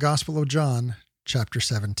from the Gospel of John, chapter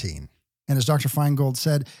 17. And as Dr. Feingold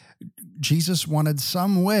said, Jesus wanted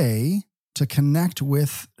some way to connect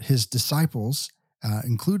with his disciples,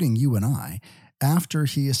 including you and I, after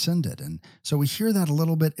he ascended. And so we hear that a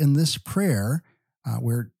little bit in this prayer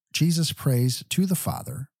where Jesus prays to the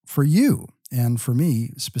Father for you and for me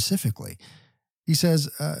specifically. He says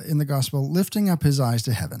in the Gospel, lifting up his eyes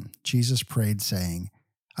to heaven, Jesus prayed, saying,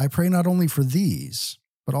 I pray not only for these,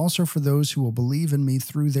 but also for those who will believe in me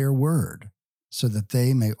through their word, so that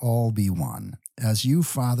they may all be one, as you,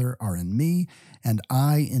 Father, are in me, and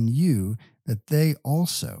I in you, that they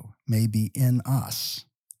also may be in us,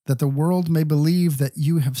 that the world may believe that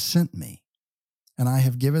you have sent me, and I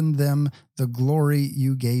have given them the glory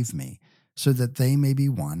you gave me, so that they may be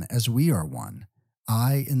one, as we are one,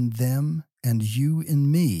 I in them, and you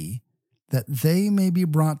in me, that they may be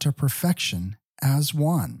brought to perfection as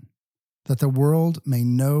one, that the world may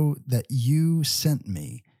know that you sent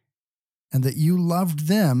me, and that you loved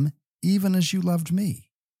them even as you loved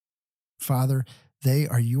me. Father, they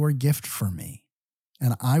are your gift for me,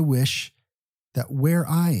 and I wish that where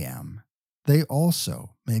I am, they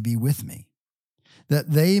also may be with me,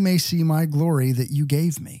 that they may see my glory that you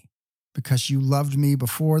gave me, because you loved me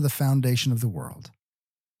before the foundation of the world.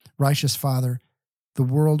 Righteous Father, the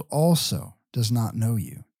world also does not know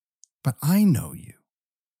you, but I know you,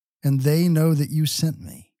 and they know that you sent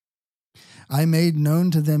me. I made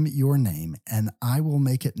known to them your name, and I will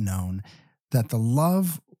make it known, that the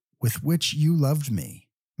love with which you loved me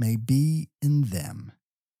may be in them,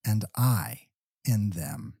 and I in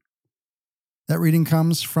them. That reading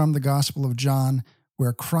comes from the Gospel of John,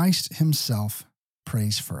 where Christ himself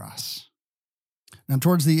prays for us. Now,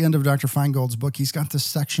 towards the end of Dr. Feingold's book, he's got this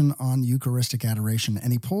section on Eucharistic adoration,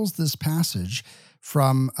 and he pulls this passage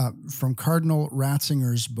from Cardinal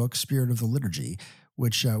Ratzinger's book, Spirit of the Liturgy,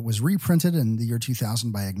 which was reprinted in the year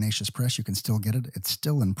 2000 by Ignatius Press. You can still get it. It's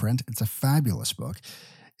still in print. It's a fabulous book.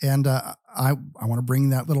 And I want to bring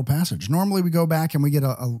that little passage. Normally we go back and we get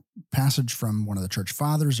a passage from one of the church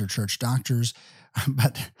fathers or church doctors,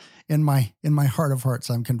 but in my heart of hearts,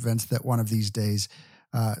 I'm convinced that one of these days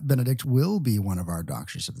Benedict will be one of our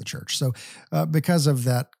doctors of the church. So because of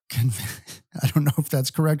that, I don't know if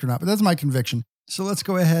that's correct or not, but that's my conviction. So let's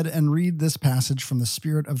go ahead and read this passage from the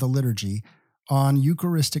Spirit of the Liturgy on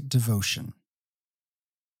Eucharistic devotion.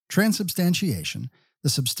 Transubstantiation, the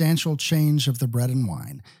substantial change of the bread and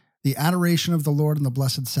wine, the adoration of the Lord in the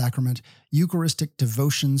Blessed Sacrament, Eucharistic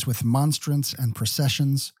devotions with monstrance and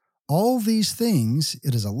processions, all these things,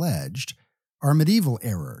 it is alleged, are medieval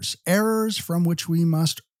errors from which we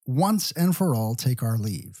must once and for all take our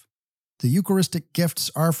leave. The Eucharistic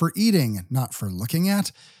gifts are for eating, not for looking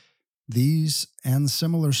at. These and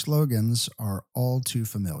similar slogans are all too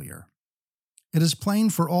familiar. It is plain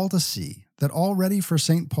for all to see that already for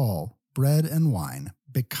St. Paul, bread and wine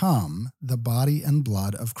become the body and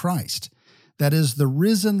blood of Christ. That is, the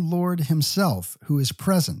risen Lord himself who is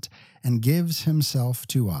present and gives himself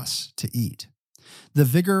to us to eat. The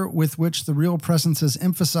vigor with which the real presence is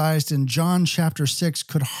emphasized in John chapter 6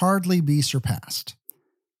 could hardly be surpassed.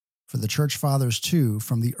 For the church fathers, too,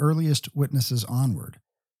 from the earliest witnesses onward.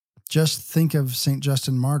 Just think of St.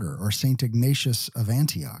 Justin Martyr or St. Ignatius of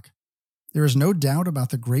Antioch. There is no doubt about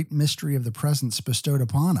the great mystery of the presence bestowed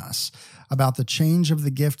upon us, about the change of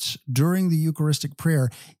the gifts during the Eucharistic prayer.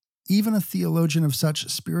 Even a theologian of such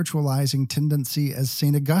spiritualizing tendency as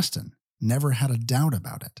St. Augustine never had a doubt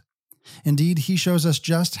about it. Indeed, he shows us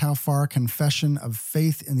just how far confession of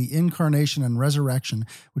faith in the incarnation and resurrection,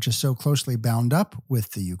 which is so closely bound up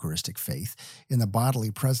with the Eucharistic faith in the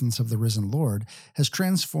bodily presence of the risen Lord, has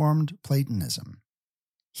transformed Platonism.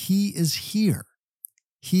 He is here.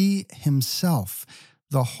 He himself,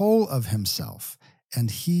 the whole of himself, and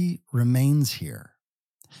he remains here.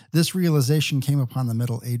 This realization came upon the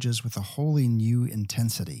Middle Ages with a wholly new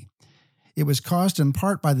intensity. It was caused in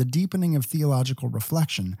part by the deepening of theological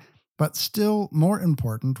reflection, but still more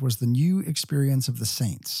important was the new experience of the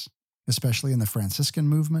saints, especially in the Franciscan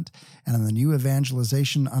movement and in the new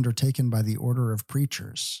evangelization undertaken by the order of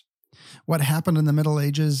preachers. What happened in the Middle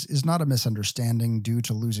Ages is not a misunderstanding due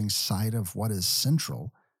to losing sight of what is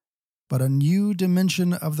central, but a new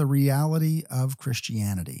dimension of the reality of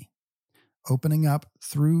Christianity, opening up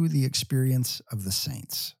through the experience of the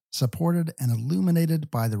saints, supported and illuminated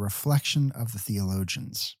by the reflection of the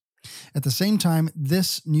theologians. At the same time,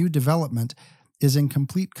 this new development is in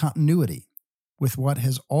complete continuity with what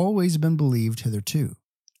has always been believed hitherto.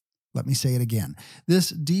 Let me say it again. This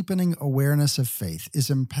deepening awareness of faith is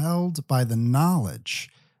impelled by the knowledge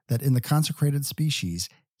that in the consecrated species,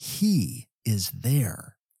 He is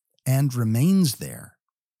there and remains there.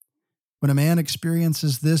 When a man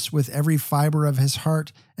experiences this with every fiber of his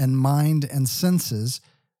heart and mind and senses,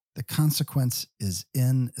 the consequence is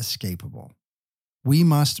inescapable. We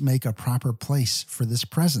must make a proper place for this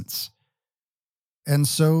presence. And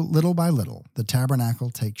so, little by little, the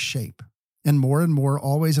tabernacle takes shape. And more,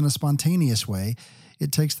 always in a spontaneous way,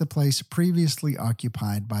 it takes the place previously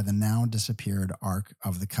occupied by the now disappeared Ark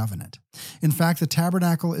of the Covenant. In fact, the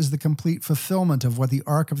tabernacle is the complete fulfillment of what the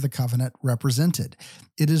Ark of the Covenant represented.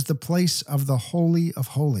 It is the place of the Holy of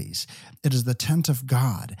Holies. It is the tent of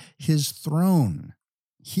God, His throne.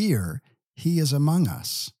 Here, He is among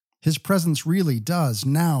us. His presence really does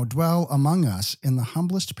now dwell among us in the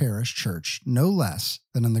humblest parish church, no less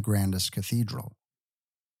than in the grandest cathedral.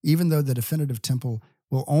 Even though the definitive temple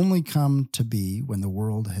will only come to be when the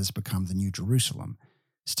world has become the New Jerusalem,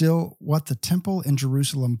 still, what the temple in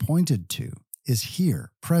Jerusalem pointed to is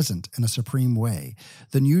here, present in a supreme way.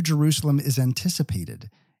 The New Jerusalem is anticipated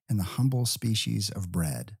in the humble species of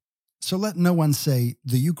bread. So let no one say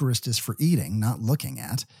the Eucharist is for eating, not looking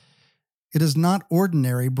at. It is not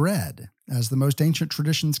ordinary bread, as the most ancient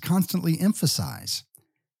traditions constantly emphasize.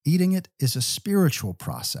 Eating it is a spiritual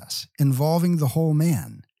process involving the whole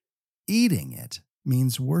man. Eating it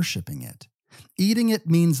means worshiping it. Eating it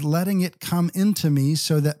means letting it come into me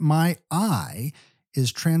so that my I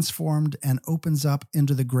is transformed and opens up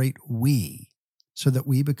into the great we, so that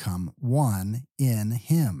we become one in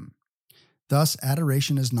Him. Thus,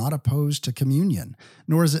 adoration is not opposed to communion,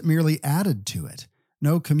 nor is it merely added to it.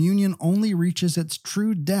 No, communion only reaches its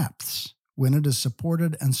true depths when it is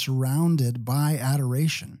supported and surrounded by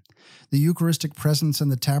adoration. The Eucharistic presence in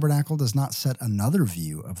the tabernacle does not set another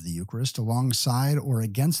view of the Eucharist alongside or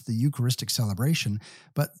against the Eucharistic celebration,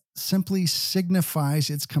 but simply signifies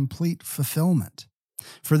its complete fulfillment.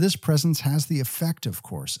 For this presence has the effect, of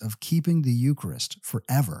course, of keeping the Eucharist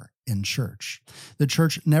forever in church. The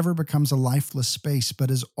church never becomes a lifeless space, but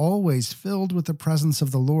is always filled with the presence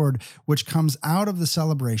of the Lord, which comes out of the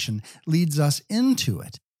celebration, leads us into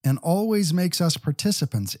it, and always makes us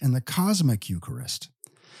participants in the cosmic Eucharist.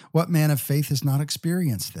 What man of faith has not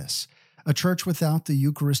experienced this? A church without the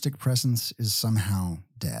Eucharistic presence is somehow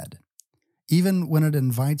dead, even when it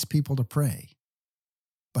invites people to pray.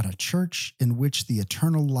 But a church in which the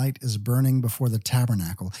eternal light is burning before the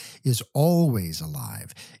tabernacle is always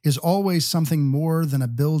alive, is always something more than a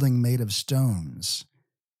building made of stones.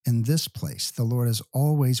 In this place, the Lord is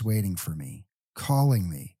always waiting for me, calling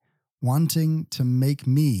me, wanting to make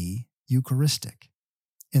me Eucharistic.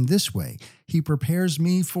 In this way, He prepares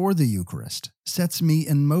me for the Eucharist, sets me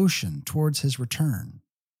in motion towards His return.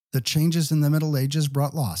 The changes in the Middle Ages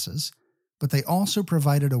brought losses, but they also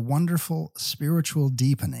provided a wonderful spiritual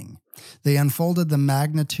deepening. They unfolded the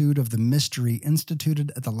magnitude of the mystery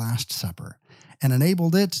instituted at the Last Supper and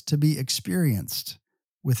enabled it to be experienced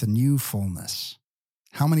with a new fullness.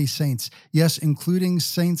 How many saints, yes, including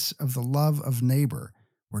saints of the love of neighbor,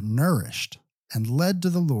 were nourished and led to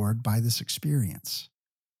the Lord by this experience?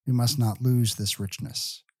 We must not lose this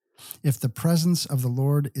richness. If the presence of the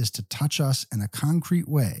Lord is to touch us in a concrete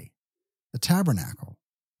way, the tabernacle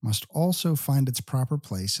must also find its proper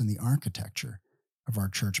place in the architecture of our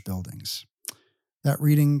church buildings. That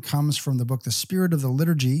reading comes from the book The Spirit of the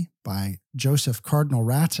Liturgy by Joseph Cardinal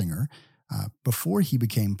Ratzinger, before he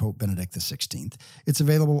became Pope Benedict XVI. It's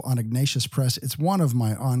available on Ignatius Press. It's one of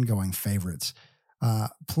my ongoing favorites.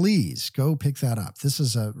 Please go pick that up. This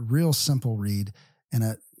is a real simple read,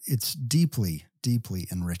 and it's deeply, deeply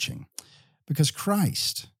enriching, because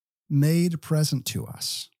Christ, made present to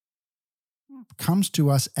us, comes to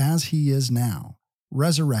us as he is now,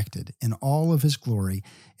 resurrected in all of his glory,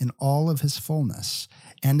 in all of his fullness,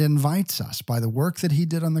 and invites us by the work that he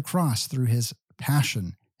did on the cross through his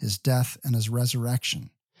passion, his death, and his resurrection,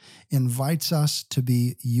 invites us to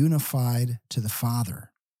be unified to the Father.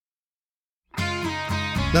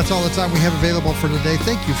 That's all the time we have available for today.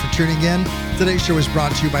 Thank you for tuning in. Today's show is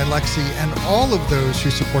brought to you by Lexi and all of those who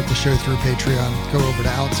support the show through Patreon. Go over to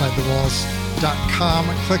OutsideTheWalls.com,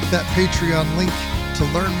 click that Patreon link to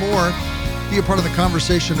learn more. Be a part of the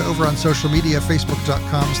conversation over on social media,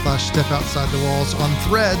 Facebook.com/StepOutsideTheWalls. On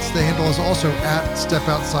Threads, the handle is also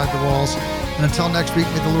 @StepOutsideTheWalls. And until next week,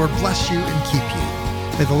 may the Lord bless you and keep you.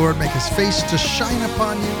 May the Lord make his face to shine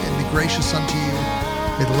upon you and be gracious unto you.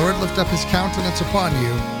 May the Lord lift up his countenance upon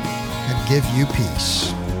you and give you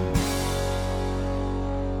peace.